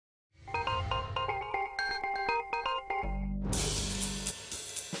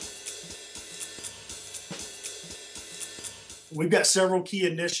We've got several key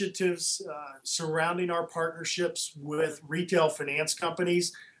initiatives surrounding our partnerships with retail finance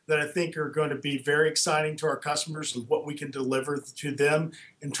companies that I think are going to be very exciting to our customers and what we can deliver to them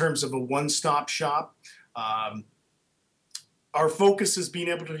in terms of a one-stop shop. Um, our focus is being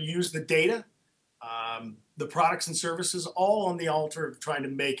able to use the data, the products and services, all on the altar of trying to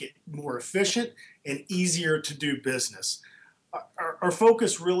make it more efficient and easier to do business. Our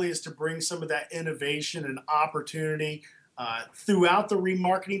focus really is to bring some of that innovation and opportunity throughout the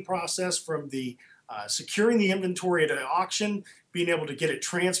remarketing process, from the securing the inventory at an auction, being able to get it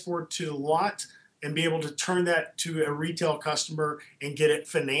transported to the lot, and be able to turn that to a retail customer and get it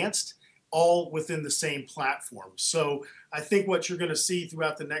financed, all within the same platform. So I think what you're going to see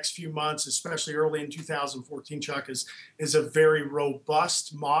throughout the next few months, especially early in 2014, Chuck, is a very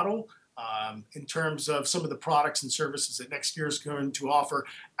robust model in terms of some of the products and services that NextGear is going to offer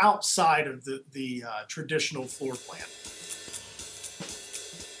outside of the traditional floor plan.